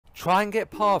Try and get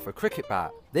par for a cricket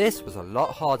bat. This was a lot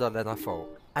harder than I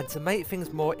thought. And to make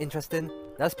things more interesting,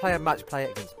 let's play a match play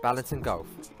against balance and golf.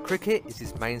 Cricket is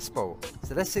his main sport,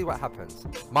 so let's see what happens.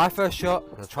 My first shot,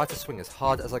 and I tried to swing as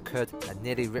hard as I could and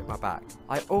nearly ripped my back.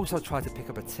 I also tried to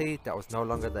pick up a tee that was no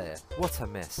longer there. What a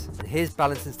miss. And here's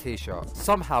Balanton's tee shot.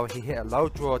 Somehow he hit a low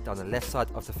draw down the left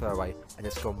side of the fairway and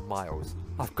it's gone miles.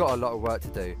 I've got a lot of work to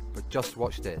do, but just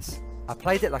watch this. I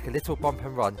played it like a little bump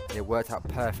and run and it worked out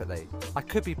perfectly. I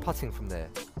could be putting from there.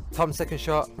 Tom's second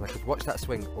shot and I could watch that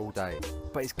swing all day.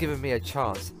 But it's given me a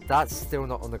chance. That's still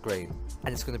not on the green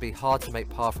and it's going to be hard to make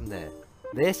par from there.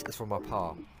 This is from my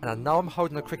par. And I know I'm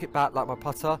holding a cricket bat like my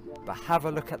putter, but have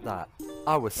a look at that.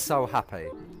 I was so happy.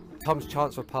 Tom's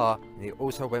chance for par and he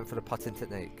also went for the putting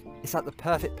technique. It's at the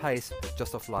perfect pace but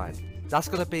just offline. That's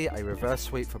going to be a reverse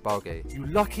sweep for bogey. You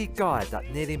lucky guy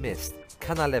that nearly missed.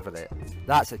 Can I level it?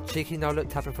 That's a cheeky no look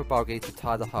tapping for bogey to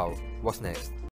tie the hole. What's next?